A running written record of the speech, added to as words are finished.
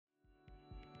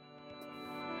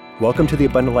Welcome to the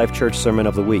Abundant Life Church Sermon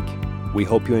of the Week. We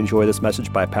hope you enjoy this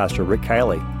message by Pastor Rick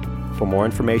Kielley. For more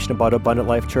information about Abundant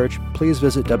Life Church, please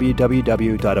visit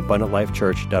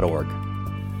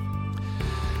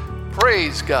www.abundantlifechurch.org.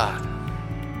 Praise God.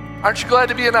 Aren't you glad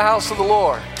to be in the house of the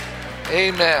Lord?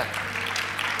 Amen.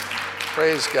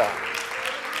 Praise God.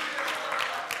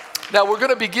 Now we're going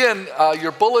to begin.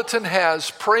 Your bulletin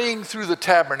has praying through the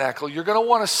tabernacle. You're going to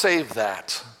want to save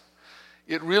that.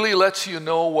 It really lets you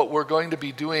know what we're going to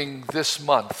be doing this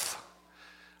month.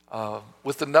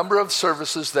 With the number of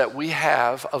services that we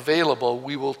have available,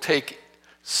 we will take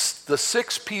the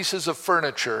 6 pieces of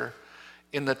furniture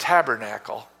in the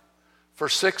tabernacle for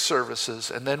 6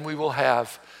 services, and then we will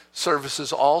have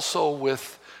services also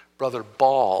with Brother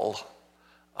Ball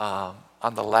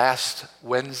on the last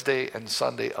Wednesday and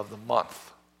Sunday of the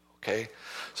month, okay?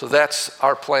 So that's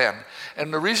our plan.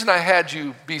 And the reason I had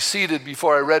you be seated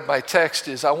before I read my text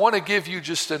is I want to give you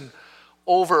just an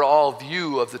overall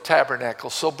view of the tabernacle.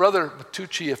 So Brother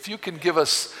Matucci, if you can give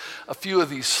us a few of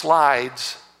these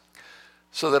slides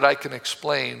so that I can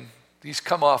explain. These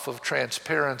come off of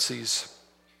transparencies,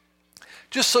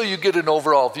 just so you get an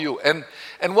overall view. And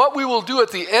what we will do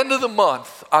at the end of the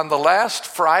month, on the last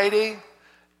Friday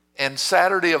and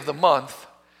Saturday of the month,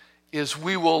 is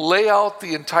we will lay out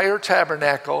the entire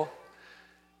tabernacle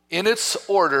in its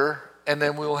order, and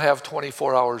then we will have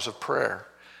 24 hours of prayer.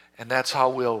 And that's how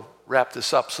we'll wrap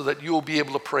this up, so that you will be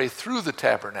able to pray through the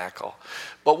tabernacle.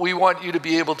 But we want you to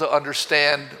be able to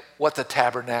understand what the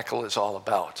tabernacle is all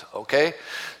about, okay?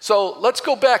 So let's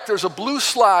go back. There's a blue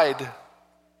slide.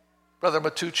 Brother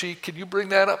Matucci, can you bring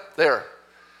that up? There.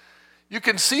 You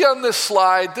can see on this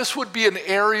slide, this would be an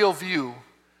aerial view.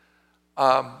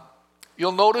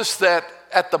 You'll notice that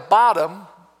at the bottom,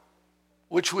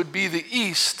 which would be the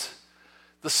east,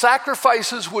 the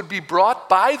sacrifices would be brought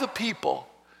by the people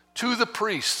to the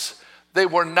priests. They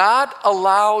were not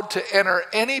allowed to enter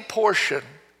any portion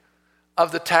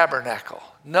of the tabernacle.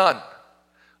 None.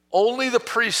 Only the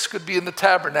priests could be in the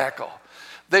tabernacle.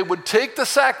 They would take the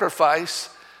sacrifice,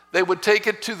 they would take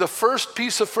it to the first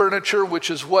piece of furniture, which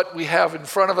is what we have in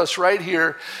front of us right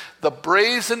here, the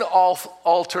brazen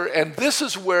altar, and this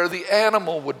is where the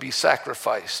animal would be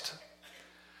sacrificed.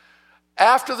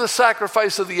 After the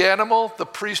sacrifice of the animal, the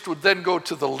priest would then go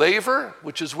to the laver,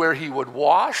 which is where he would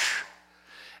wash,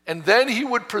 and then he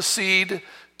would proceed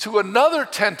to another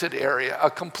tented area,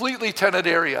 a completely tented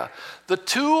area.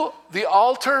 The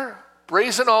altar,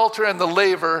 brazen altar, and the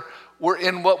laver were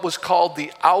in what was called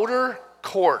the outer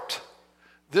court.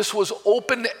 This was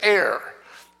open air.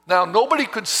 Now, nobody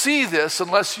could see this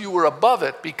unless you were above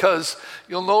it, because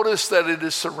you'll notice that it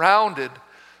is surrounded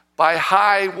by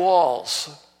high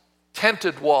walls,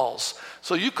 tented walls.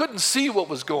 So you couldn't see what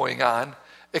was going on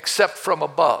except from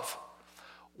above.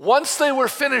 Once they were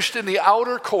finished in the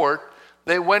outer court,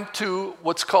 they went to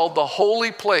what's called the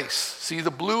holy place. See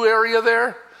the blue area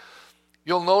there?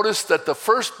 You'll notice that the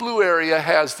first blue area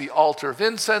has the altar of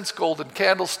incense, golden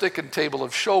candlestick, and table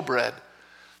of showbread.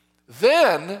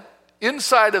 Then,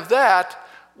 inside of that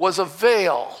was a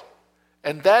veil,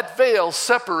 and that veil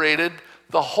separated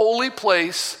the holy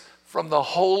place from the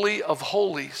Holy of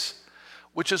Holies,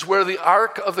 which is where the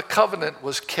Ark of the Covenant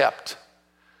was kept.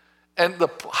 And the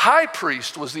high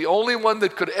priest was the only one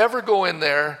that could ever go in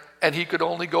there, and he could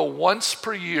only go once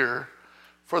per year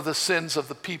for the sins of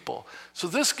the people. So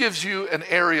this gives you an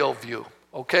aerial view,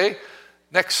 okay?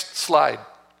 Next slide.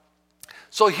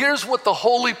 So here's what the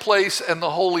holy place and the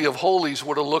Holy of Holies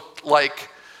would have looked like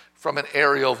from an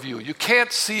aerial view. You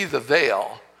can't see the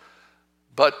veil,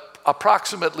 but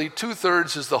approximately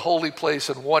 2/3 is the holy place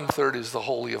and 1/3 is the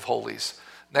Holy of Holies.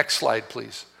 Next slide,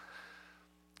 please.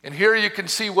 And here you can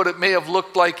see what it may have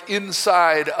looked like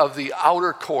inside of the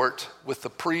outer court with the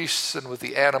priests and with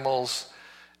the animals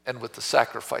and with the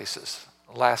sacrifices.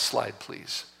 Last slide,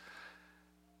 please.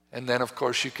 And then, of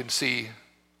course, you can see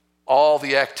all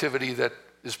the activity that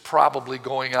is probably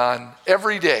going on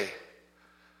every day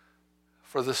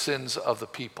for the sins of the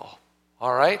people.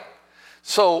 All right?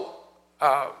 So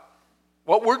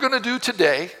what we're going to do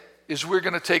today is we're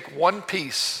going to take one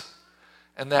piece,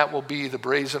 and that will be the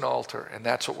brazen altar, and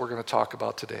that's what we're going to talk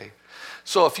about today.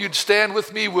 So if you'd stand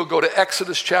with me, we'll go to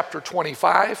Exodus chapter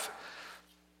 25.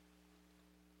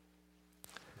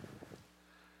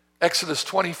 Exodus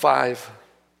 25,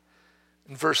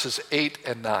 in verses 8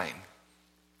 and 9.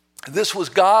 This was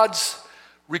God's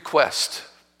request.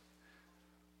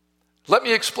 Let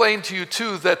me explain to you,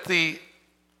 too, that the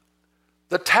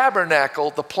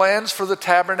tabernacle, the plans for the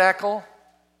tabernacle,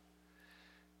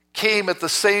 came at the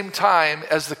same time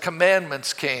as the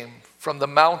commandments came from the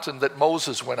mountain that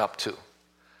Moses went up to.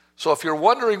 So if you're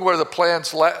wondering where the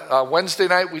plans, Wednesday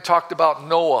night we talked about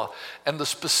Noah and the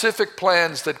specific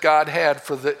plans that God had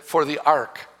for the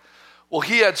ark. Well,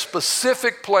 he had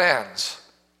specific plans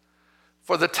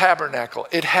for the tabernacle.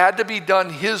 It had to be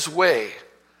done his way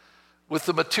with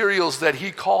the materials that he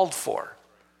called for.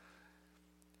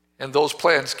 And those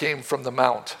plans came from the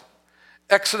mount.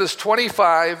 Exodus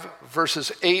 25,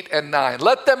 verses 8 and 9.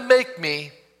 Let them make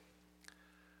me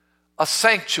a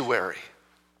sanctuary,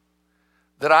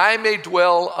 that I may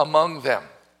dwell among them.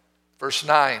 Verse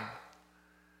 9.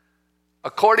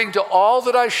 According to all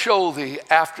that I show thee,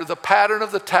 after the pattern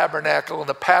of the tabernacle and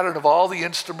the pattern of all the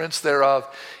instruments thereof,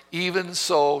 even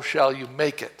so shall you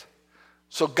make it.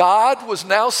 So God was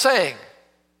now saying,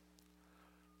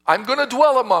 I'm going to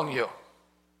dwell among you,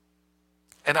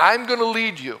 and I'm going to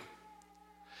lead you.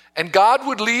 And God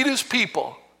would lead his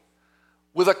people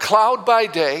with a cloud by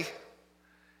day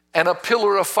and a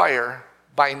pillar of fire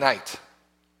by night.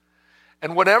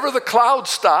 And whenever the cloud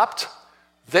stopped,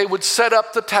 they would set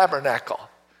up the tabernacle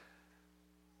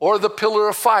or the pillar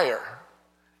of fire.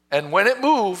 And when it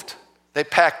moved, they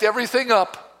packed everything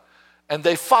up and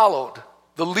they followed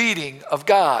the leading of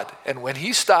God. And when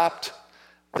he stopped,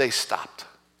 they stopped.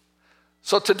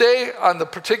 So today, on the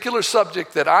particular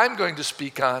subject that I'm going to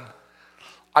speak on,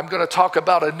 I'm going to talk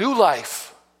about a new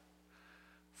life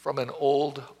from an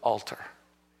old altar.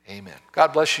 Amen.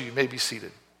 God bless you. You may be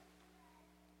seated.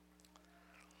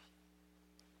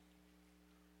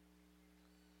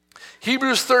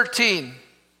 Hebrews 13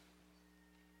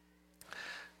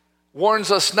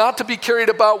 warns us not to be carried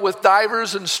about with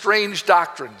divers and strange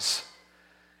doctrines.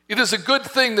 It is a good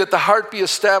thing that the heart be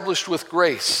established with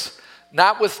grace,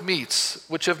 not with meats,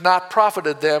 which have not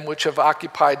profited them which have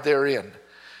occupied therein.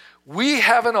 We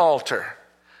have an altar,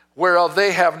 whereof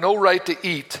they have no right to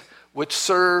eat, which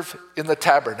serve in the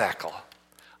tabernacle.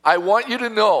 I want you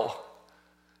to know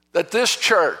that this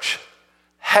church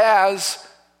has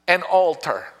an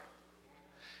altar.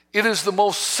 It is the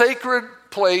most sacred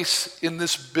place in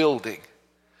this building.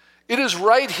 It is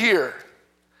right here,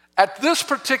 at this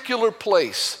particular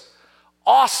place.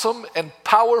 Awesome and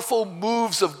powerful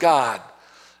moves of God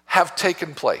have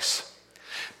taken place.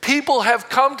 People have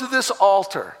come to this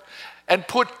altar and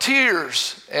put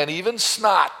tears and even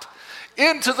snot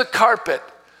into the carpet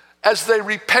as they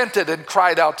repented and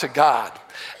cried out to God,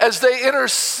 as they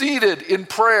interceded in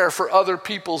prayer for other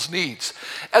people's needs,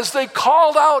 as they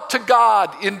called out to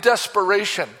God in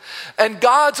desperation. And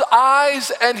God's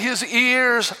eyes and his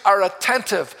ears are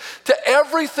attentive to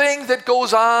everything that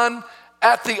goes on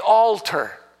at the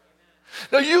altar.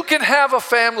 Now, you can have a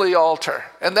family altar,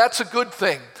 and that's a good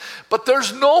thing, but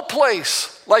there's no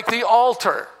place like the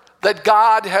altar that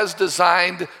God has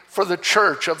designed for the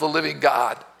church of the living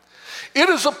God. It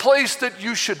is a place that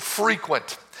you should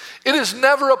frequent. It is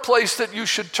never a place that you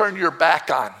should turn your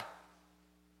back on.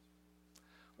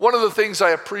 One of the things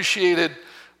I appreciated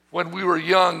when we were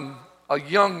young, a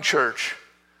young church,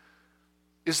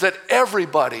 is that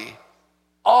everybody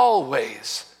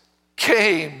always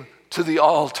came to the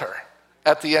altar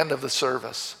at the end of the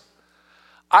service.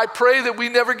 I pray that we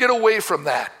never get away from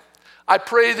that. I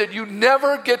pray that you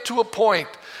never get to a point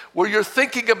where you're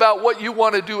thinking about what you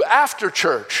want to do after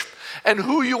church and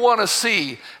who you want to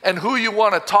see and who you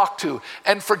want to talk to,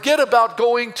 and forget about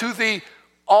going to the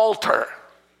altar.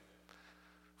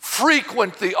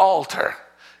 Frequent the altar.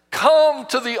 Come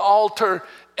to the altar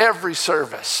every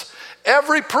service.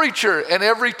 Every preacher and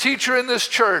every teacher in this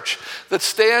church that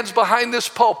stands behind this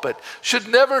pulpit should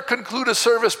never conclude a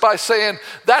service by saying,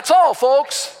 "That's all,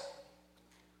 folks."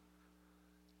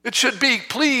 It should be,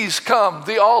 "Please come.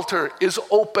 The altar is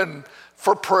open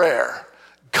for prayer."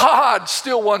 God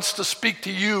still wants to speak to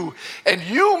you, and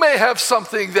you may have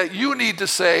something that you need to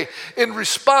say in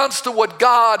response to what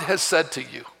God has said to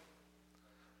you.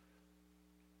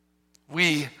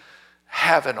 We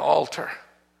have an altar.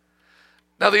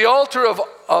 Now, the altar of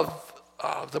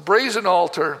the brazen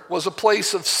altar was a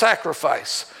place of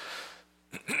sacrifice.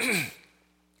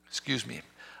 Excuse me.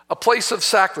 A place of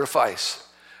sacrifice.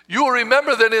 You will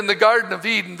remember that in the Garden of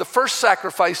Eden, the first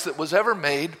sacrifice that was ever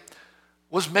made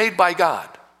was made by God.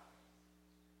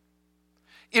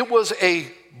 It was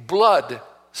a blood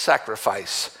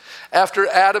sacrifice. After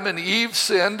Adam and Eve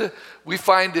sinned, we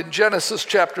find in Genesis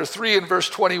chapter 3 and verse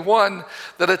 21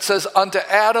 that it says, "Unto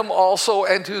Adam also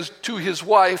and to his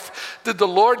wife did the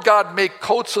Lord God make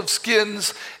coats of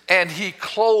skins, and he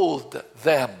clothed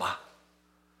them."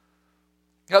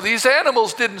 Now, these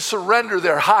animals didn't surrender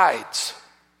their hides.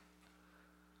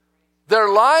 Their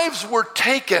lives were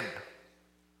taken.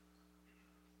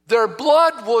 Their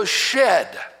blood was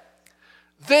shed.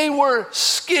 They were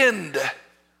skinned.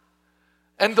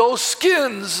 And those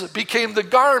skins became the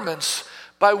garments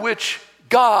by which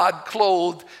God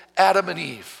clothed Adam and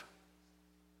Eve.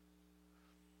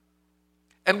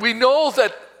 And we know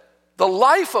that the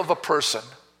life of a person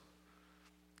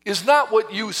is not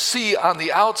what you see on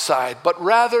the outside, but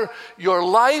rather your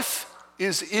life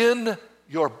is in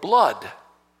your blood.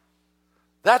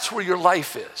 That's where your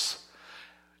life is.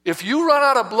 If you run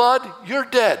out of blood, you're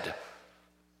dead.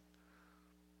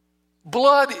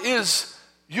 Blood is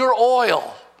your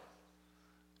oil.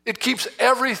 It keeps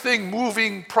everything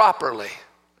moving properly.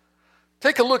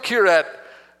 Take a look here at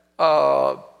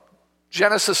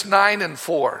Genesis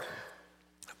 9:4.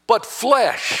 But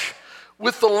flesh,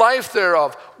 with the life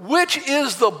thereof, which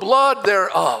is the blood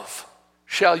thereof,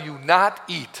 shall you not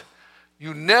eat.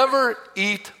 You never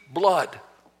eat blood.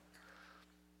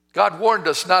 God warned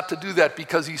us not to do that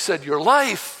because he said your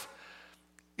life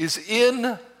is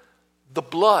in the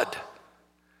blood.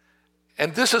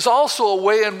 And this is also a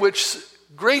way in which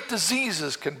great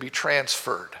diseases can be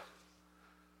transferred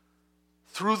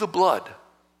through the blood.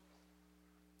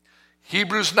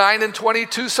 Hebrews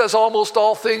 9:22 says almost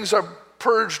all things are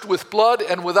purged with blood,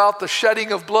 and without the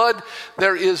shedding of blood,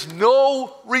 there is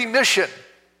no remission.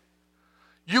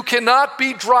 You cannot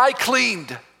be dry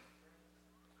cleaned.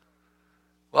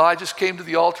 Well, I just came to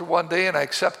the altar one day and I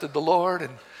accepted the Lord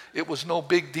and it was no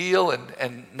big deal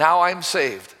and now I'm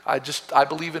saved. I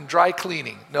believe in dry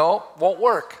cleaning. No, won't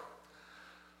work.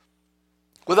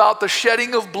 Without the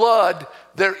shedding of blood,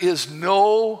 there is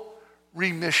no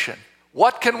remission.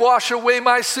 What can wash away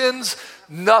my sins?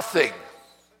 Nothing.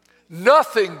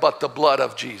 Nothing but the blood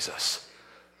of Jesus.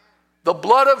 The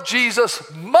blood of Jesus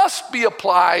must be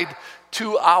applied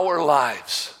to our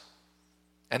lives.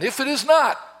 And if it is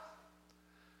not,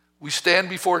 we stand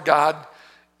before God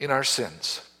in our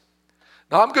sins.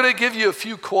 Now I'm going to give you a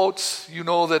few quotes. You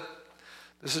know that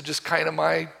this is just kind of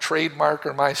my trademark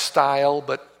or my style,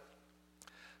 but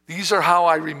these are how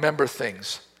I remember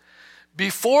things.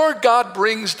 Before God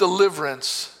brings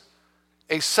deliverance,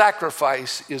 a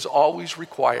sacrifice is always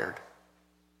required.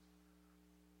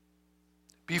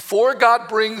 Before God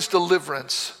brings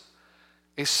deliverance,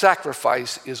 a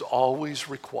sacrifice is always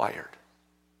required.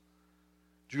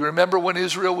 Do you remember when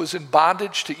Israel was in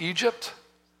bondage to Egypt?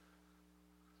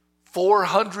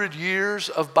 400 years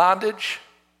of bondage.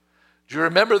 Do you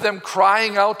remember them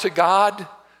crying out to God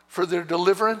for their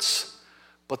deliverance?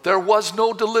 But there was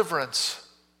no deliverance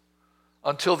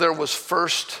until there was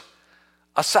first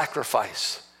a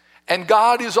sacrifice. And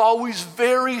God is always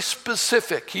very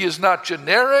specific. He is not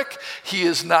generic. He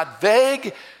is not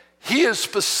vague. He is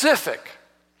specific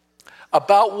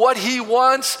about what he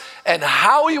wants and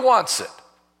how he wants it.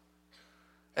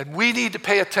 And we need to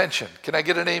pay attention. Can I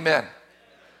get an amen?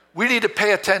 We need to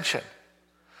pay attention.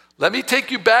 Let me take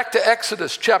you back to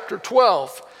Exodus chapter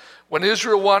 12 when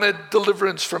Israel wanted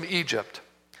deliverance from Egypt.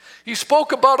 He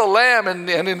spoke about a lamb, and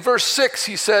in verse 6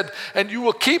 he said, and you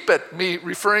will keep it, me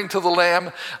referring to the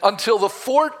lamb, until the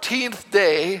 14th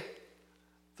day,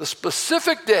 the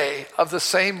specific day of the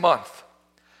same month.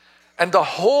 And the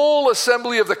whole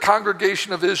assembly of the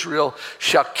congregation of Israel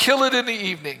shall kill it in the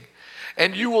evening.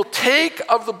 And you will take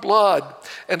of the blood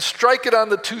and strike it on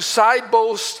the two side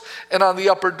posts and on the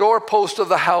upper doorpost of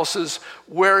the houses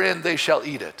wherein they shall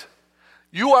eat it.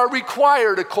 You are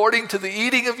required, according to the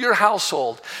eating of your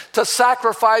household, to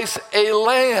sacrifice a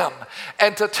lamb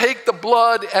and to take the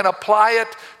blood and apply it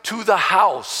to the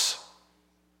house.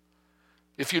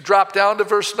 If you drop down to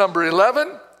verse number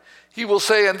 11, he will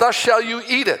say, and thus shall you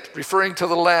eat it, referring to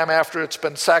the lamb after it's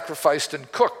been sacrificed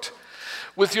and cooked.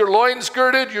 With your loins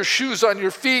girded, your shoes on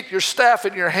your feet, your staff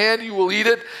in your hand, you will eat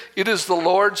it. It is the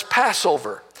Lord's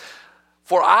Passover.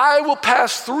 For I will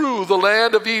pass through the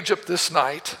land of Egypt this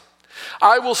night.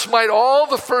 I will smite all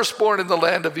the firstborn in the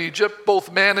land of Egypt,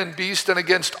 both man and beast, and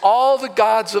against all the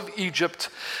gods of Egypt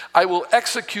I will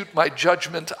execute my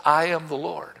judgment. I am the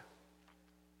Lord.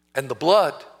 And the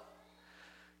blood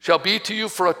shall be to you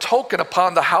for a token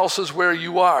upon the houses where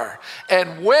you are.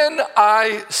 And when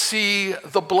I see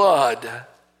the blood,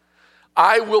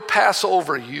 I will pass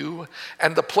over you,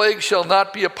 and the plague shall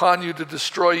not be upon you to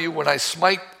destroy you when I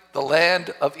smite the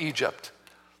land of Egypt.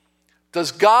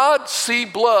 Does God see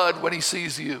blood when he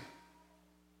sees you?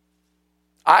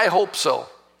 I hope so.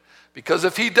 Because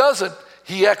if he doesn't,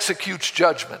 he executes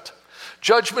judgment.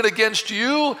 Judgment against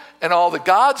you and all the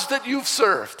gods that you've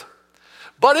served.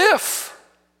 But if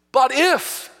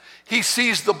he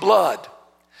sees the blood,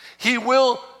 he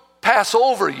will pass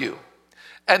over you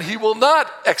and he will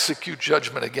not execute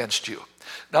judgment against you.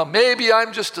 Now, maybe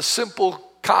I'm just a simple,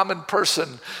 common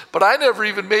person, but I never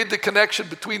even made the connection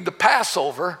between the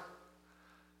Passover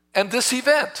and this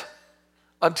event.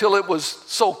 until it was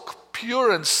so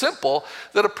pure and simple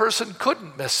that a person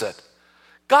couldn't miss it.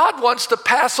 God wants to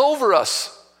pass over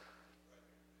us.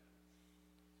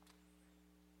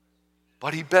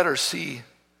 But he better see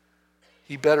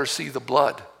the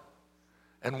blood.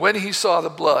 And when he saw the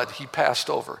blood, he passed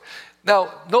over.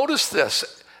 Now, notice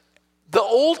this. The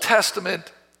Old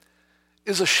Testament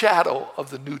is a shadow of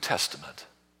the New Testament.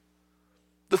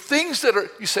 The things that are,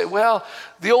 you say, well,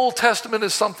 the Old Testament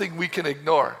is something we can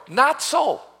ignore. Not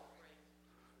so.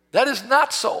 That is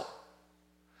not so.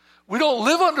 We don't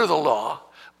live under the law,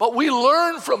 but we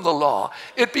learn from the law.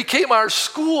 It became our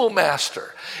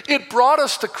schoolmaster. It brought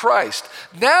us to Christ.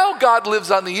 Now God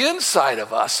lives on the inside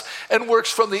of us and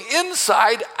works from the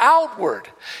inside outward.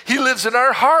 He lives in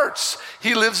our hearts.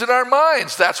 He lives in our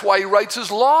minds. That's why he writes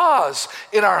his laws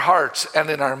in our hearts and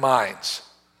in our minds.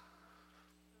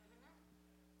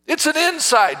 It's an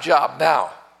inside job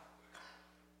now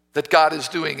that God is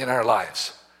doing in our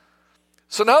lives.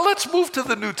 So now let's move to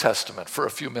the New Testament for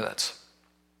a few minutes.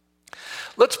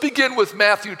 Let's begin with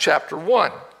Matthew chapter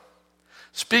 1.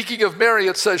 Speaking of Mary,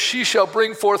 it says, she shall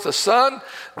bring forth a son,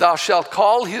 thou shalt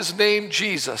call his name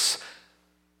Jesus.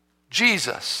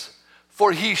 Jesus,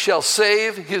 for he shall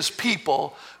save his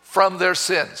people from their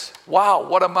sins. Wow,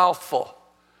 what a mouthful.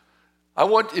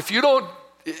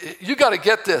 You got to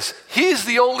get this. He's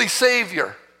the only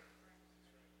Savior.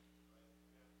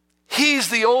 He's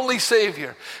the only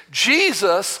Savior.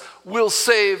 Jesus will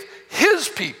save his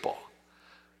people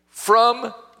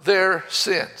from their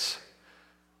sins.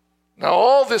 Now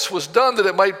all this was done that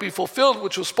it might be fulfilled,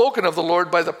 which was spoken of the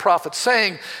Lord by the prophet,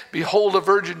 saying, behold, a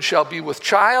virgin shall be with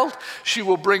child. She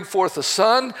will bring forth a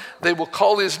son. They will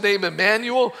call his name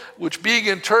Emmanuel, which being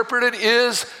interpreted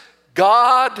is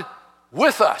God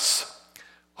with us.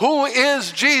 Who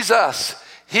is Jesus?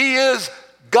 He is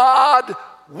God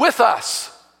with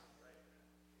us.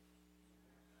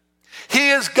 He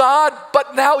is God,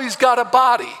 but now he's got a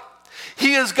body.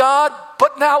 He is God,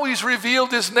 but now he's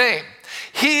revealed his name.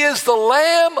 He is the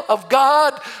Lamb of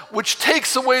God, which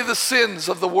takes away the sins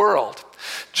of the world.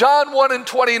 John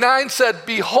 1:29 said,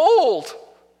 behold,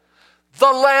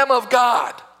 the Lamb of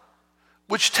God,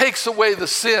 which takes away the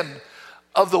sin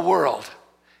of the world.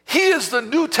 He is the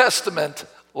New Testament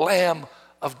Lamb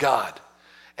of God.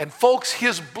 And folks,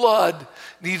 his blood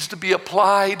needs to be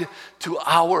applied to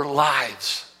our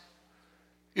lives.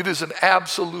 It is an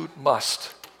absolute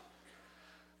must.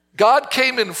 God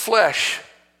came in flesh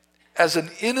as an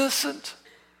innocent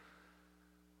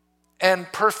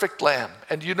and perfect lamb.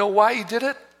 And you know why he did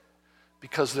it?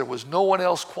 Because there was no one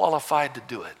else qualified to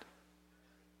do it.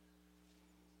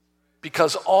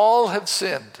 Because all have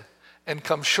sinned and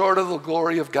come short of the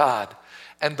glory of God.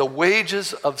 And the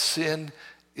wages of sin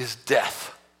is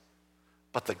death.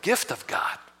 But the gift of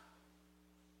God,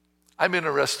 I'm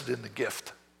interested in the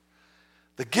gift.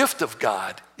 The gift of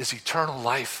God is eternal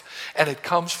life, and it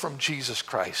comes from Jesus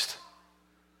Christ.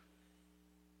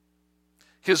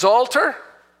 His altar,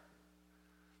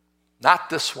 not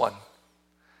this one.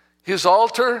 His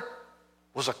altar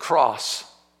was a cross,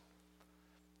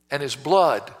 and his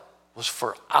blood was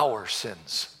for our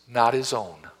sins, not his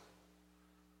own.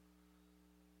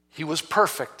 He was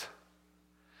perfect,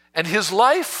 and his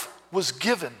life was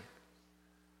given.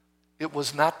 It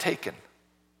was not taken.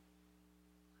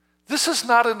 This is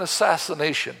not an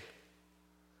assassination.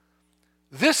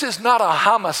 This is not a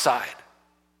homicide.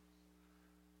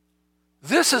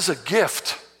 This is a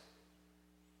gift.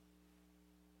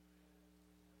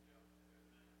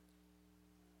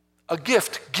 A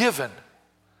gift given,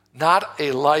 not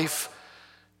a life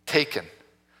taken.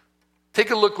 Take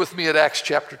a look with me at Acts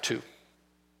chapter 2.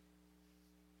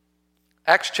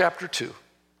 Acts chapter 2.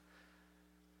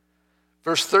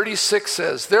 Verse 36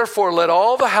 says, therefore let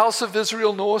all the house of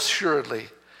Israel know assuredly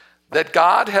that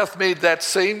God hath made that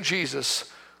same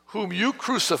Jesus, whom you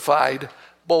crucified,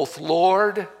 both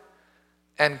Lord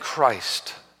and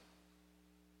Christ.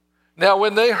 Now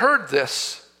when they heard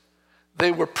this,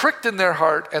 they were pricked in their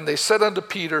heart, and they said unto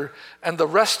Peter and the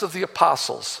rest of the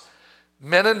apostles,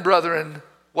 men and brethren,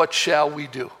 what shall we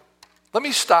do? Let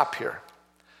me stop here.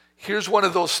 Here's one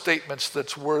of those statements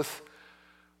that's worth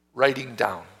writing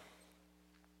down.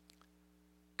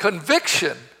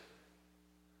 Conviction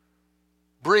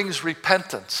brings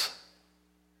repentance.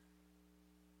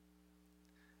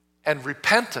 And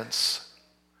repentance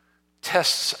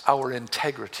tests our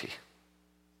integrity.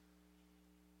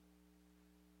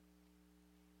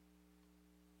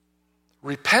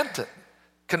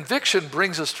 Conviction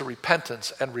brings us to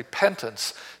repentance, and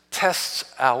repentance tests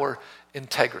our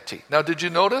integrity. Now, did you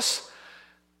notice?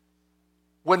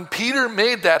 When Peter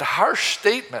made that harsh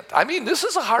statement, I mean, this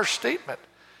is a harsh statement.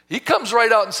 He comes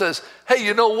right out and says, hey,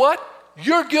 you know what?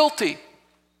 You're guilty.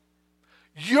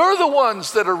 You're the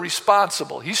ones that are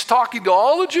responsible. He's talking to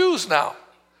all the Jews now.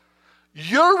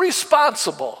 You're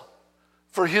responsible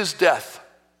for his death.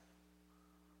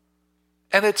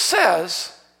 And it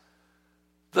says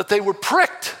that they were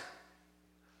pricked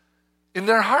in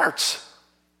their hearts.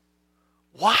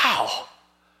 Wow.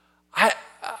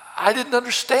 I didn't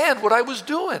understand what I was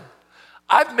doing.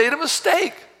 I've made a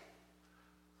mistake.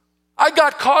 I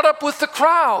got caught up with the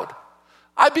crowd.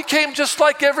 I became just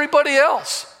like everybody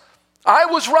else. I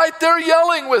was right there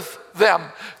yelling with them,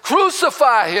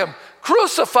 crucify him,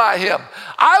 crucify him.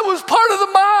 I was part of the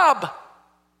mob.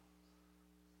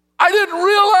 I didn't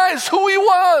realize who he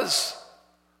was.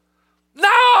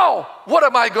 Now, what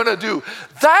am I going to do?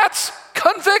 That's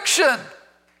conviction.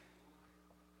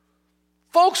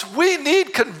 Folks, we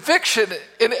need conviction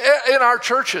in our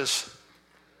churches.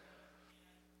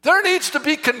 There needs to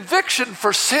be conviction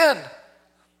for sin.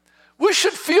 We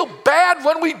should feel bad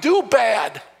when we do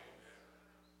bad.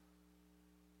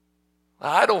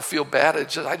 I don't feel bad.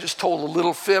 I just told a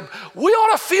little fib. We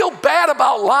ought to feel bad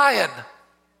about lying.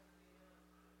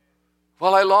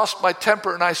 Well, I lost my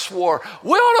temper and I swore.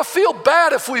 We ought to feel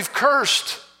bad if we've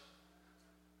cursed.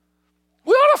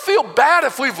 We ought to feel bad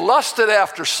if we've lusted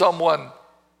after someone.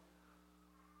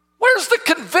 Where's the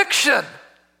conviction?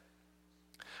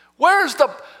 Where's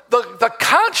the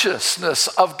consciousness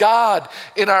of God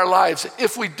in our lives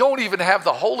if we don't even have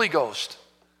the Holy Ghost?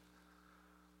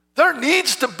 There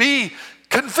needs to be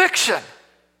conviction.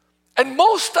 And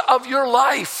most of your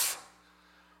life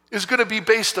is going to be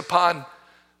based upon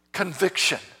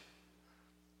conviction.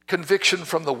 Conviction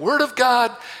from the Word of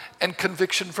God and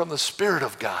conviction from the Spirit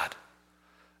of God.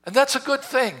 And that's a good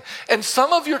thing. And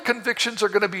some of your convictions are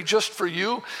going to be just for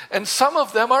you, and some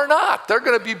of them are not. They're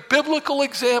going to be biblical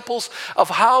examples of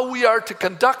how we are to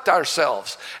conduct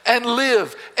ourselves and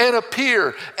live and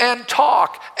appear and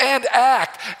talk and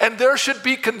act. And there should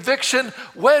be conviction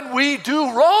when we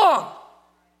do wrong.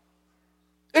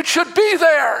 It should be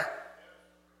there.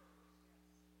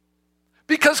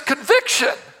 Because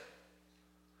conviction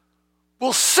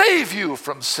will save you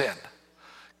from sin.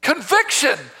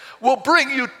 Conviction will bring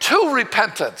you to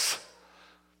repentance.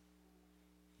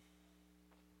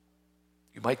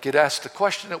 You might get asked a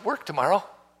question at work tomorrow,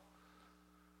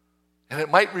 and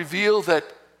it might reveal that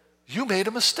you made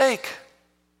a mistake.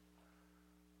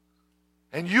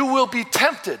 And you will be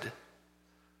tempted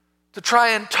to try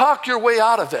and talk your way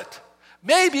out of it,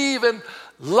 maybe even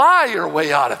lie your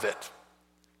way out of it.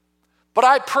 But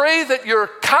I pray that your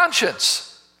conscience,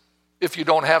 if you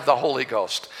don't have the Holy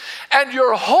Ghost, and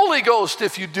your Holy Ghost,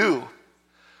 if you do,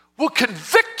 will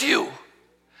convict you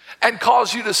and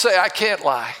cause you to say, I can't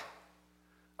lie.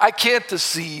 I can't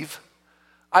deceive.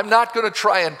 I'm not going to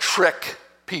try and trick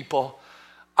people.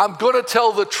 I'm going to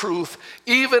tell the truth,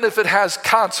 even if it has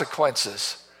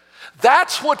consequences.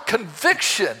 That's what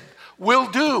conviction will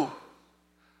do.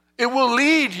 It will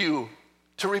lead you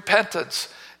to repentance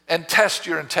and test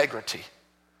your integrity.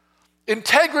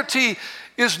 Integrity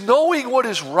is knowing what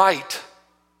is right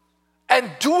and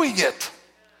doing it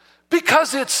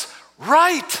because it's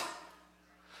right,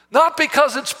 not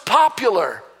because it's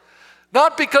popular,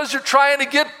 not because you're trying to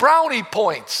get brownie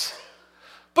points,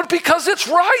 but because it's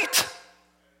right.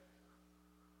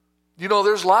 You know,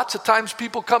 there's lots of times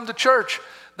people come to church,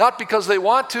 not because they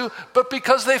want to, but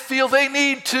because they feel they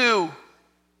need to.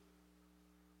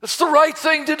 It's the right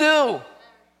thing to do.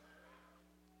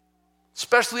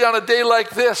 Especially on a day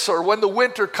like this, or when the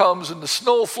winter comes and the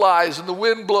snow flies and the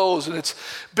wind blows and it's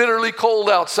bitterly cold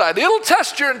outside. It'll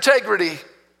test your integrity.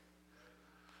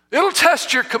 It'll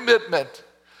test your commitment.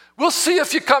 We'll see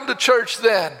if you come to church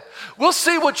then. We'll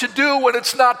see what you do when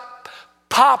it's not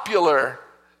popular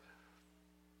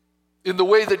in the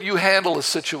way that you handle a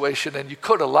situation and you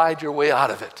could have lied your way out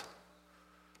of it.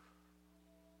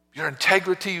 Your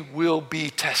integrity will be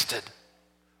tested.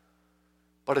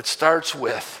 But it starts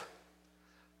with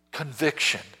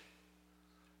conviction.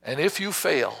 And if you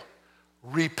fail,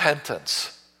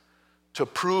 repentance to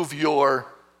prove your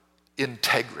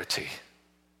integrity.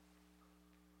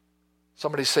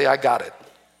 Somebody say, I got it.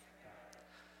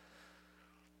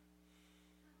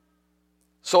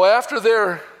 So after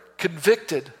they're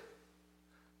convicted,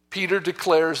 Peter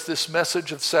declares this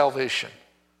message of salvation.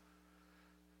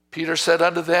 Peter said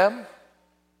unto them,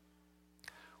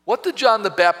 what did John the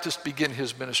Baptist begin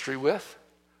his ministry with?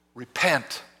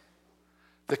 Repent.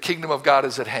 The kingdom of God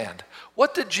is at hand.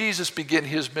 What did Jesus begin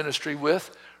his ministry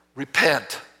with?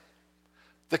 Repent.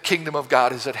 The kingdom of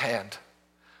God is at hand.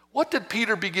 What did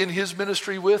Peter begin his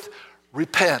ministry with?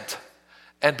 Repent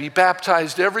and be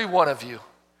baptized, every one of you,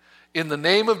 in the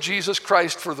name of Jesus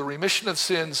Christ for the remission of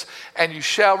sins, and you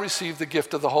shall receive the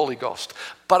gift of the Holy Ghost.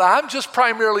 But I'm just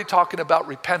primarily talking about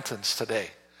repentance today,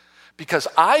 because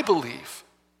I believe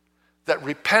that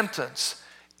repentance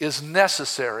is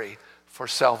necessary for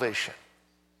salvation.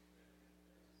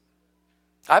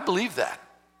 I believe that.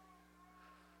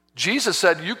 Jesus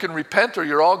said you can repent or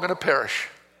you're all going to perish.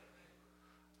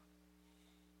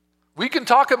 We can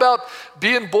talk about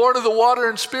being born of the water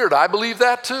and spirit. I believe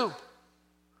that too.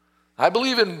 I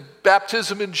believe in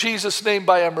baptism in Jesus' name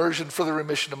by immersion for the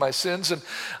remission of my sins. And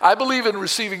I believe in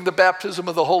receiving the baptism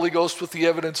of the Holy Ghost with the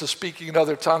evidence of speaking in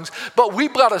other tongues. But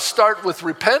we've got to start with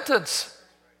repentance.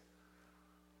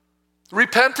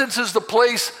 Repentance is the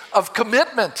place of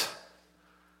commitment.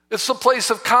 It's the place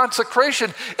of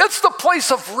consecration. It's the place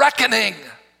of reckoning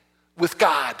with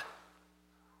God.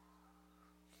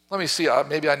 Let me see,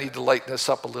 maybe I need to lighten this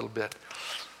up a little bit.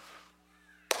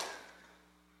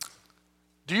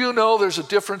 Do you know there's a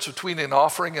difference between an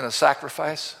offering and a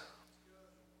sacrifice?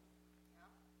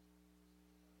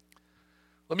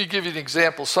 Let me give you an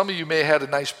example. Some of you may have had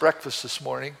a nice breakfast this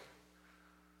morning.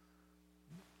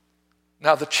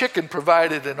 Now, the chicken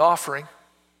provided an offering.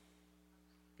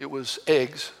 It was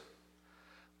eggs.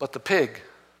 But the pig,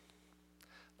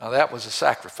 now that was a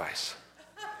sacrifice.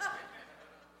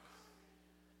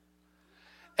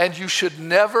 And you should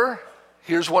never,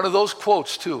 here's one of those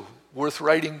quotes too, worth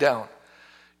writing down.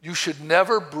 You should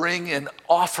never bring an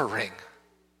offering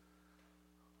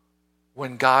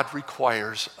when God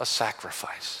requires a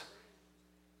sacrifice.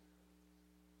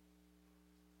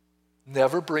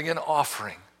 Never bring an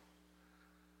offering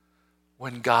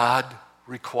when God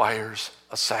requires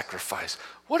a sacrifice.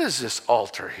 What is this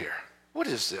altar here? What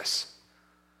is this?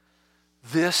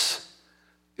 This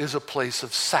is a place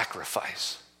of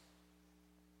sacrifice.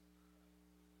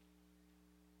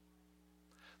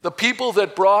 The people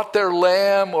that brought their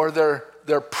lamb or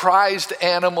their prized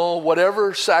animal,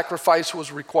 whatever sacrifice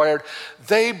was required,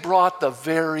 they brought the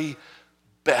very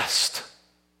best.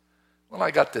 Well,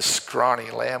 I got this scrawny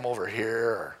lamb over here,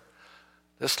 or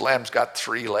this lamb's got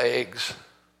 3 legs.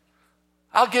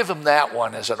 I'll give him that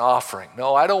one as an offering.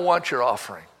 No, I don't want your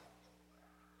offering.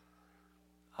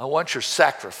 I want your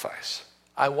sacrifice.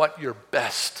 I want your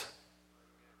best.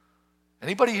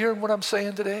 Anybody hearing what I'm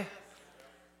saying today?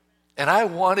 And I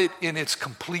want it in its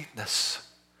completeness.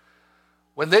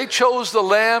 When they chose the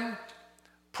lamb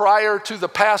prior to the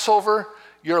Passover,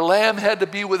 your lamb had to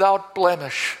be without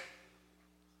blemish.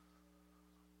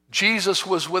 Jesus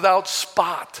was without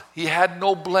spot. He had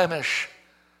no blemish.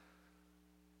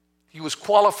 He was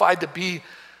qualified to be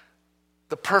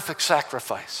the perfect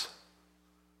sacrifice.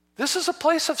 This is a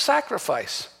place of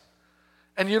sacrifice.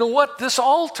 And you know what? This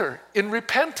altar in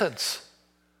repentance,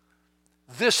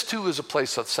 this too is a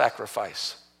place of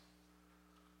sacrifice.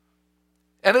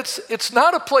 And it's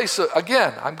not a place of,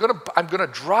 again, I'm gonna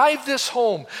drive this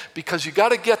home because you got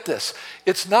to get this.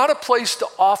 It's not a place to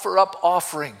offer up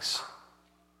offerings.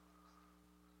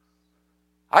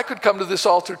 I could come to this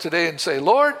altar today and say,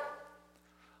 Lord,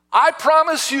 I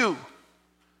promise you,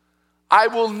 I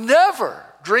will never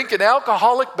drink an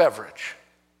alcoholic beverage.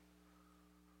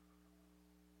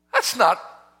 That's not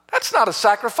a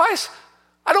sacrifice.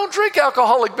 I don't drink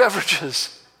alcoholic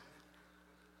beverages.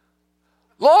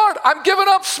 Lord, I'm giving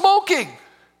up smoking.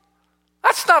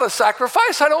 That's not a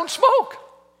sacrifice. I don't smoke.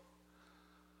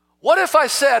 What if I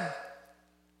said,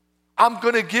 I'm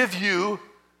going to give you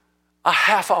a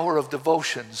half hour of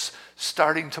devotions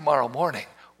starting tomorrow morning?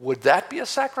 Would that be a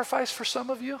sacrifice for some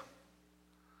of you?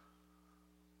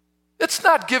 It's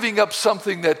not giving up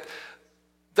something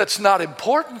that's not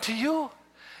important to you.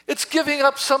 It's giving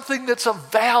up something that's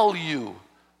of value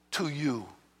to you.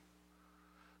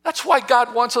 That's why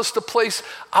God wants us to place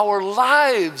our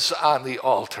lives on the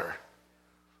altar,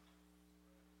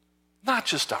 not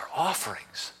just our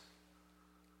offerings.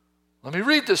 Let me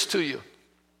read this to you.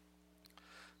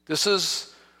 This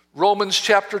is Romans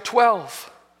chapter 12.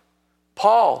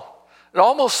 Paul, it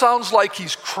almost sounds like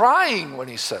he's crying when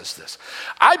he says this.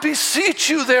 I beseech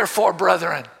you, therefore,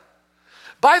 brethren,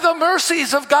 by the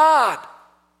mercies of God.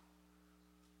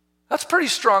 That's pretty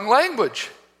strong language.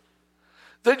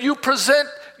 That you present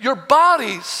your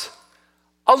bodies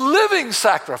a living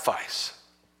sacrifice,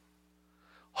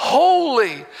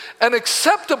 holy and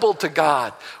acceptable to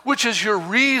God, which is your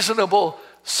reasonable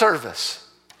service.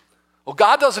 Well,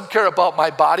 God doesn't care about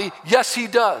my body. Yes, he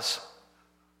does.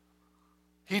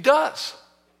 He does.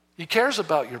 He cares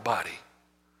about your body.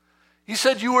 He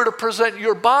said you were to present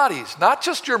your bodies, not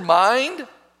just your mind,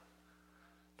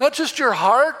 not just your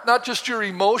heart, not just your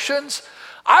emotions.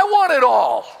 I want it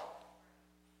all.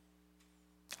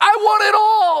 I want it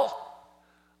all.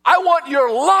 I want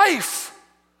your life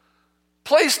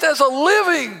placed as a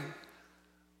living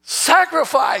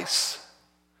sacrifice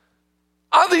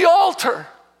on the altar.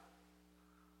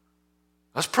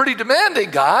 That's pretty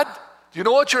demanding, God. Do you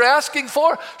know what you're asking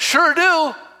for? Sure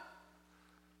do.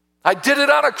 I did it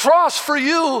on a cross for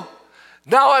you.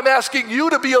 Now I'm asking you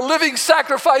to be a living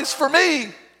sacrifice for me.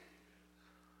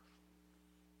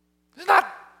 He's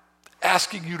not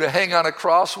asking you to hang on a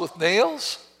cross with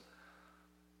nails.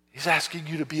 He's asking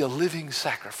you to be a living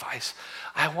sacrifice.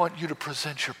 I want you to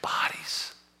present your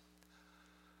bodies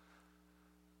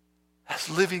as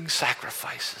living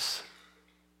sacrifices.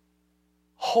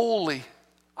 Holy.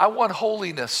 I want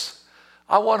holiness.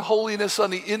 I want holiness on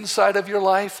the inside of your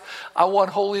life. I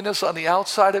want holiness on the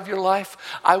outside of your life.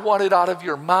 I want it out of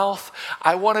your mouth.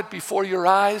 I want it before your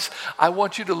eyes. I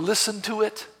want you to listen to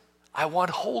it. I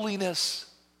want holiness.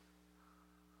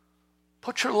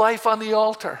 Put your life on the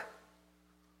altar.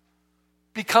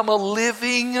 Become a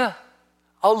living,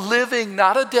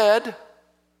 not a dead,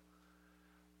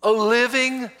 a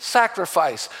living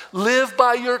sacrifice. Live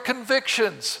by your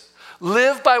convictions.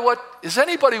 Live by what, is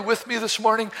anybody with me this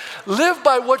morning? Live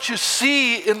by what you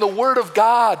see in the Word of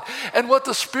God and what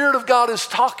the Spirit of God is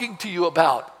talking to you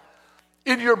about.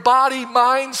 In your body,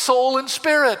 mind, soul, and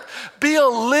spirit. Be a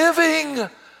living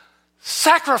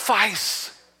sacrifice.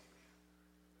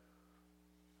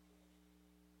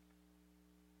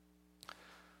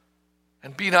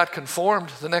 And be not conformed,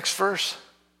 the next verse.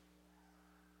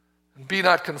 And be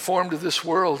not conformed to this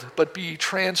world, but be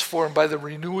transformed by the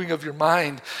renewing of your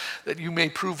mind, that you may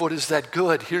prove what is that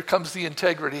good. Here comes the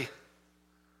integrity.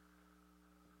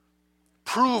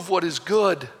 Prove what is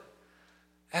good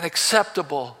and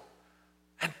acceptable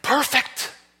and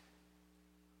perfect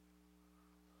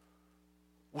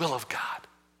will of God.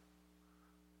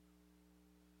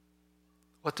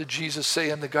 What did Jesus say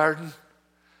in the garden?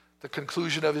 The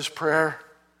conclusion of his prayer?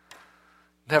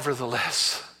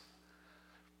 Nevertheless.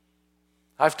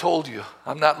 I've told you,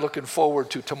 I'm not looking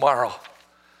forward to tomorrow.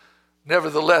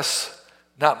 Nevertheless,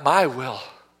 not my will,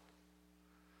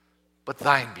 but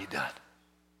thine be done.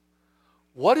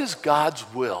 What is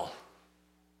God's will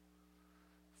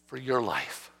for your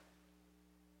life?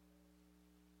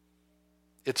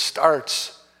 It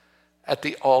starts at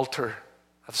the altar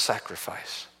of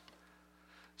sacrifice.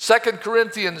 2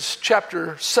 Corinthians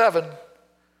chapter 7,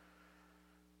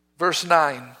 verse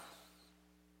 9.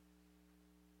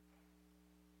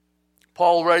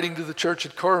 Paul, writing to the church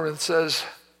at Corinth, says,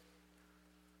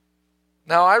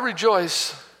 "Now I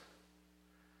rejoice,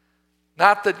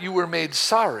 not that you were made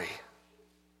sorry,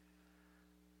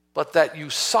 but that you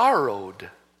sorrowed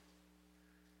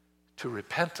to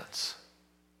repentance.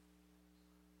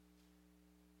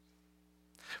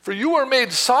 For you were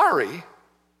made sorry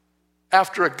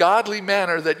after a godly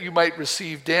manner, that you might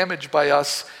receive damage by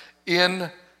us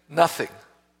in nothing."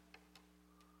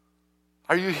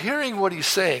 Are you hearing what he's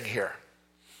saying here?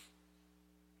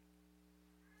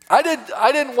 I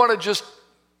didn't want to just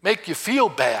make you feel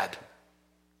bad.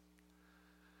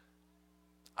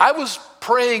 I was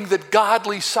praying that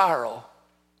godly sorrow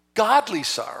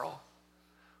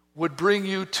would bring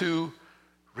you to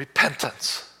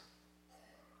repentance.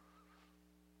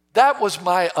 That was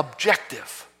my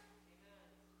objective,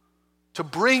 to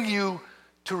bring you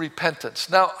to repentance.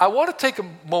 Now, I want to take a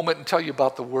moment and tell you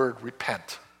about the word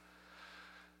repent.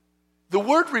 The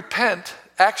word repent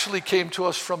actually came to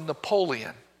us from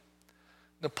Napoleon.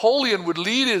 Napoleon would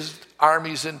lead his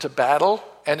armies into battle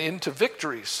and into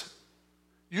victories,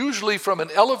 usually from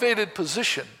an elevated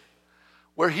position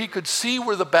where he could see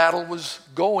where the battle was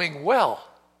going well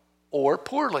or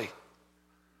poorly.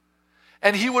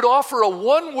 And he would offer a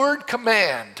one-word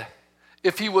command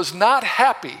if he was not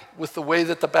happy with the way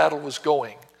that the battle was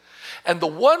going. And the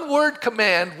one-word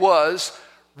command was,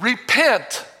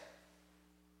 repent.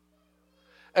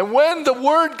 And when the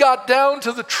word got down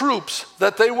to the troops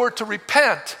that they were to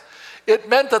repent, it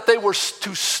meant that they were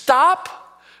to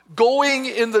stop going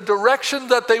in the direction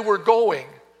that they were going.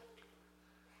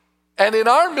 And in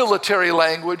our military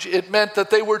language, it meant that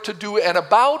they were to do an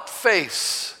about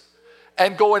face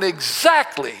and go in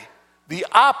exactly the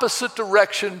opposite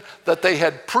direction that they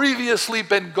had previously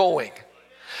been going.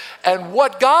 And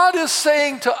what God is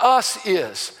saying to us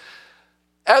is,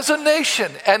 as a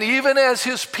nation and even as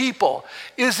his people,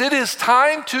 is it is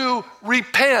time to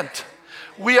repent.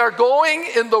 We are going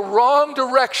in the wrong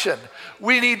direction.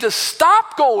 We need to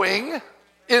stop going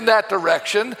in that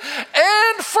direction,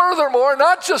 and furthermore,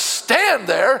 not just stand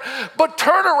there, but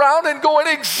turn around and go in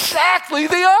exactly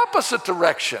the opposite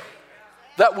direction.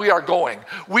 that we are going.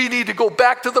 We need to go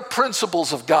back to the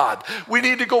principles of God. We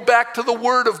need to go back to the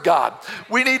Word of God.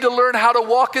 We need to learn how to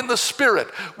walk in the Spirit.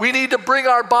 We need to bring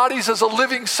our bodies as a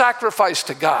living sacrifice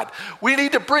to God. We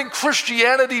need to bring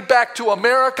Christianity back to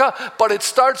America, but it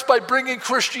starts by bringing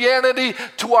Christianity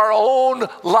to our own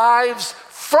lives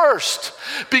first,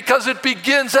 because it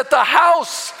begins at the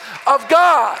house of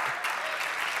God.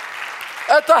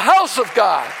 At the house of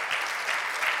God.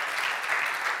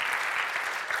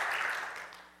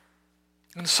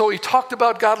 And so he talked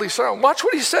about godly sorrow. And watch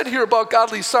what he said here about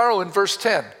godly sorrow in verse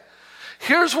 10.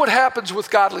 Here's what happens with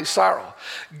godly sorrow.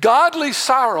 Godly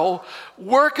sorrow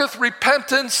worketh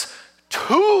repentance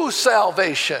to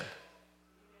salvation.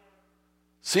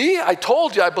 See, I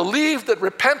told you, I believed that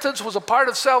repentance was a part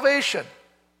of salvation.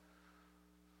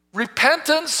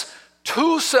 Repentance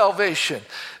to salvation.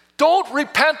 Don't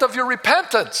repent of your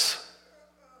repentance.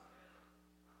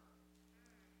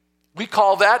 We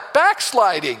call that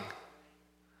backsliding.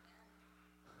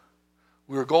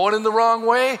 We were going in the wrong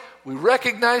way. We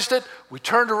recognized it. We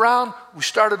turned around. We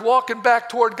started walking back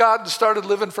toward God and started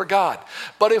living for God.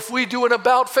 But if we do an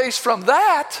about face from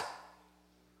that,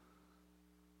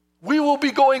 we will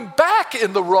be going back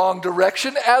in the wrong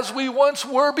direction as we once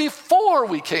were before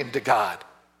we came to God.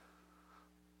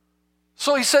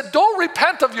 So he said, don't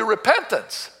repent of your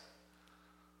repentance.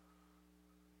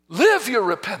 Live your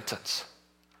repentance.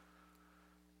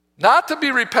 Not to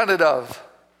be repented of.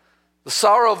 The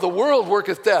sorrow of the world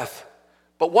worketh death.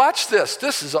 But watch this.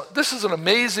 This is an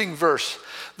amazing verse.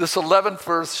 This 11th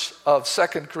verse of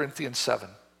 2 Corinthians 7.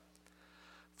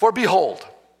 For behold,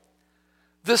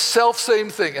 this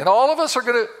selfsame thing, and all of us are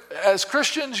going to, as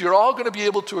Christians, you're all going to be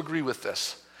able to agree with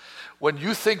this when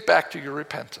you think back to your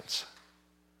repentance.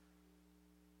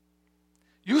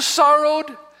 You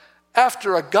sorrowed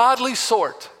after a godly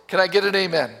sort. Can I get an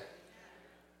amen?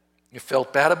 You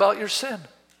felt bad about your sin.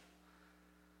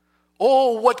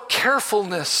 Oh, what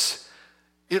carefulness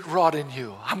it wrought in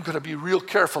you. I'm going to be real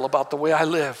careful about the way I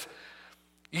live.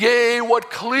 Yea,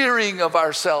 what clearing of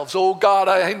ourselves. Oh God,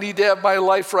 I need to have my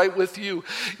life right with you.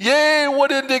 Yea,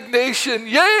 what indignation.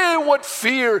 Yea, what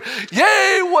fear.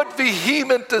 Yea, what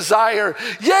vehement desire.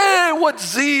 Yea, what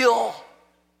zeal.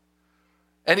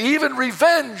 And even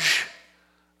revenge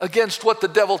against what the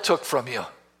devil took from you.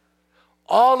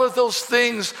 All of those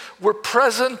things were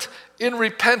present in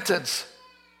repentance.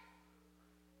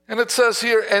 And it says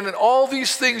here, and in all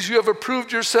these things you have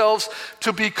approved yourselves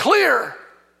to be clear.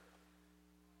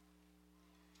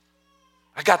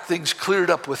 I got things cleared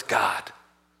up with God.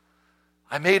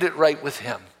 I made it right with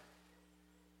him.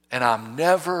 And I'm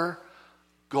never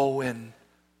going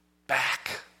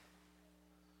back.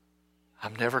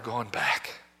 I'm never going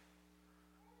back.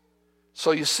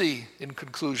 So you see, in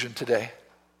conclusion today,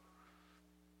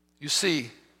 you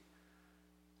see,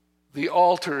 the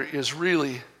altar is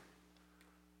really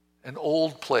an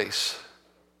old place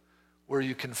where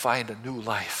you can find a new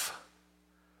life.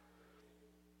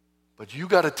 But you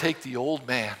got to take the old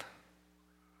man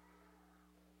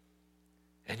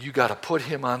and you got to put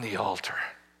him on the altar.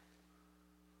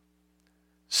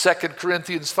 2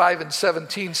 Corinthians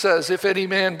 5:17 says, if any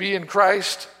man be in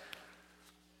Christ,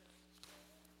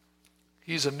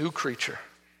 he's a new creature.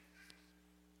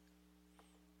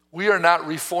 We are not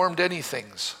reformed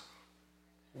anythings.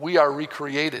 We are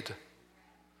recreated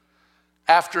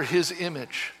after his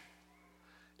image.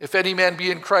 If any man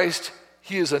be in Christ,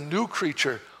 he is a new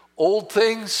creature. Old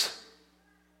things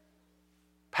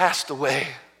passed away.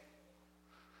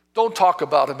 Don't talk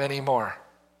about them anymore.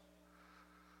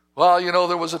 Well, you know,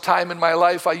 there was a time in my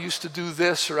life I used to do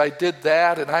this or I did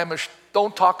that, and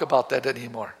don't talk about that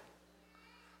anymore.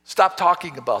 Stop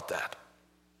talking about that.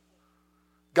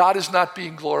 God is not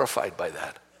being glorified by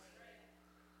that.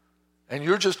 And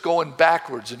you're just going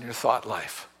backwards in your thought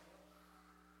life.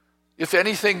 If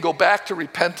anything, go back to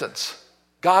repentance.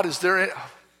 God, I'm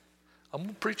going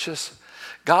to preach this.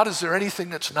 God, is there anything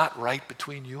that's not right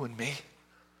between you and me?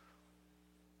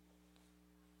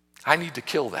 I need to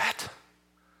kill that.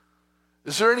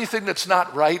 Is there anything that's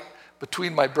not right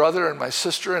between my brother and my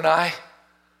sister and I?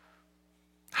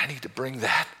 I need to bring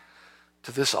that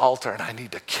to this altar and I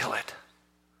need to kill it.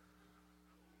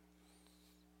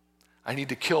 I need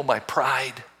to kill my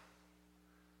pride.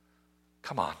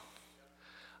 Come on.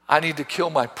 I need to kill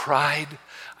my pride.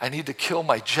 I need to kill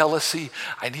my jealousy.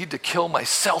 I need to kill my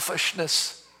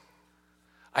selfishness.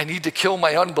 I need to kill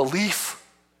my unbelief.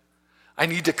 I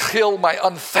need to kill my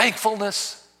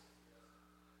unthankfulness.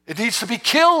 It needs to be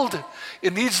killed.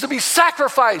 It needs to be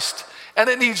sacrificed. And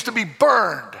it needs to be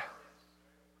burned.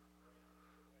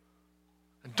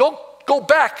 And don't go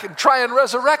back and try and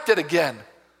resurrect it again.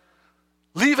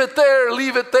 Leave it there,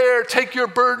 leave it there. Take your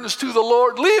burdens to the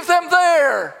Lord. Leave them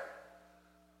there.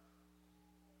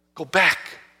 Go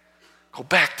back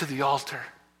to the altar.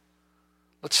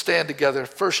 Let's stand together.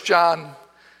 1 John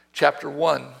chapter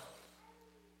 1.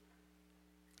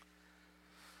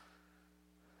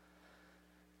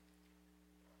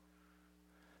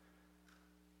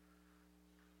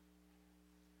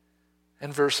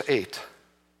 And verse 8.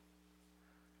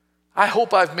 I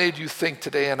hope I've made you think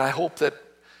today, and I hope that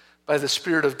by the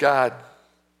Spirit of God,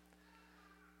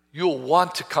 you'll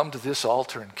want to come to this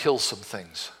altar and kill some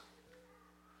things.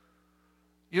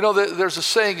 You know, there's a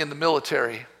saying in the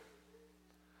military.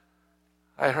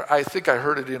 I think I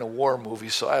heard it in a war movie,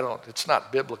 so it's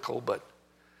not biblical, but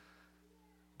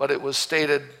it was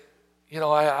stated, you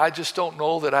know, I just don't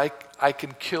know that I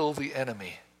can kill the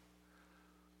enemy.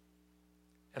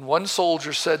 And one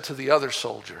soldier said to the other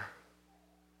soldier,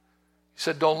 he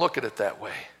said, don't look at it that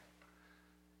way.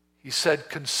 He said,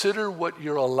 consider what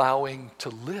you're allowing to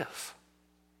live.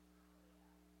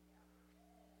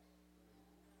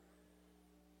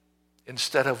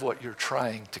 Instead of what you're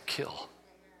trying to kill.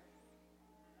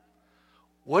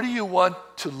 What do you want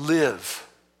to live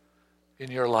in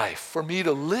your life? For me,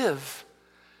 to live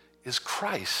is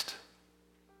Christ.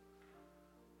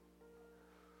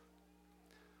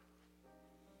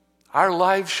 Our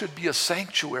lives should be a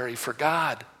sanctuary for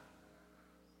God.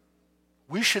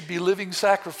 We should be living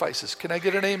sacrifices. Can I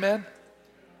get an amen?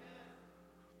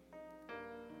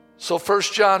 So 1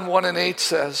 John 1 and 8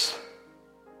 says,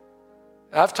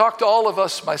 I've talked to all of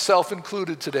us, myself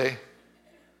included today.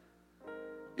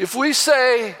 If we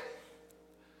say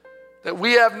that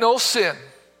we have no sin,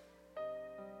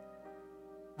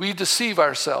 we deceive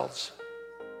ourselves.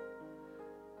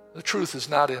 The truth is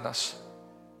not in us.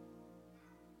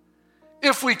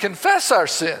 If we confess our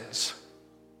sins,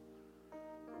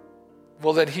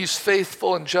 well, then he's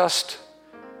faithful and just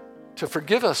to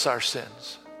forgive us our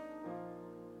sins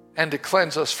and to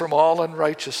cleanse us from all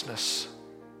unrighteousness.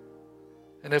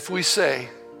 And if we say,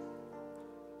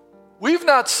 we've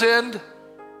not sinned,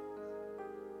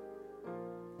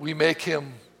 we make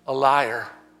him a liar,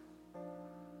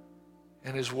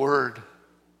 and his word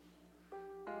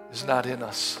is not in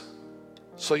us.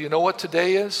 So you know what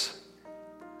today is?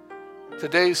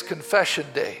 Today's confession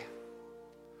day.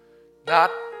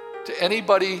 Not to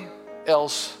anybody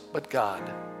else but God.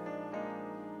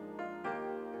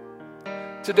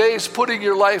 Today's putting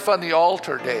your life on the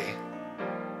altar day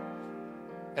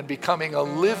and becoming a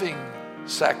living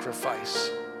sacrifice.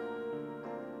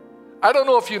 I don't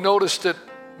know if you noticed it.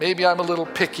 Maybe I'm a little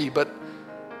picky, but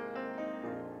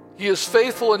he is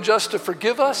faithful and just to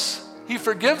forgive us. He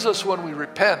forgives us when we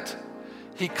repent.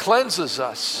 He cleanses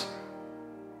us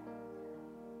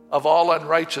of all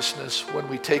unrighteousness when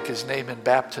we take his name in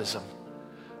baptism.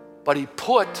 But he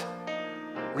put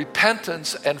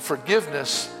repentance and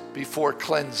forgiveness before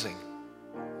cleansing.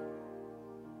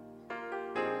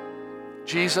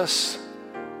 Jesus,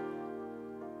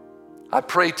 I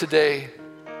pray today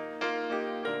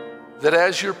that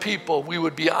as your people, we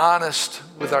would be honest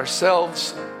with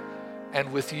ourselves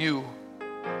and with you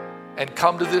and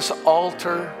come to this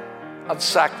altar of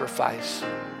sacrifice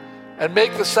and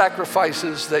make the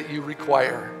sacrifices that you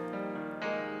require.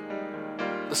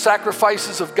 The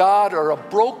sacrifices of God are a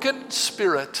broken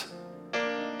spirit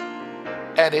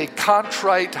and a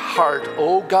contrite heart.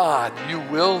 Oh God, you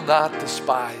will not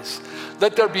despise.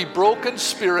 Let there be broken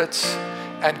spirits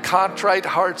and contrite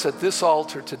hearts at this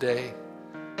altar today,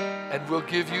 and we'll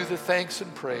give you the thanks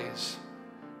and praise.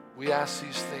 We ask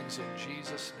these things in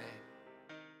Jesus' name.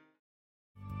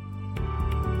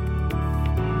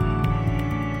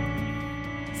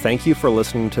 Thank you for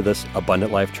listening to this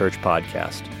Abundant Life Church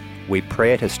podcast. We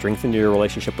pray it has strengthened your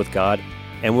relationship with God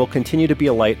and will continue to be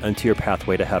a light unto your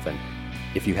pathway to heaven.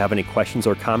 If you have any questions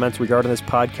or comments regarding this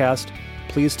podcast,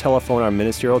 please telephone our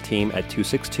ministerial team at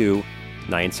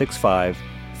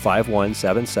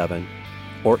 262-965-5177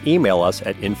 or email us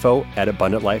at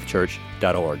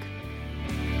info@abundantlifechurch.org.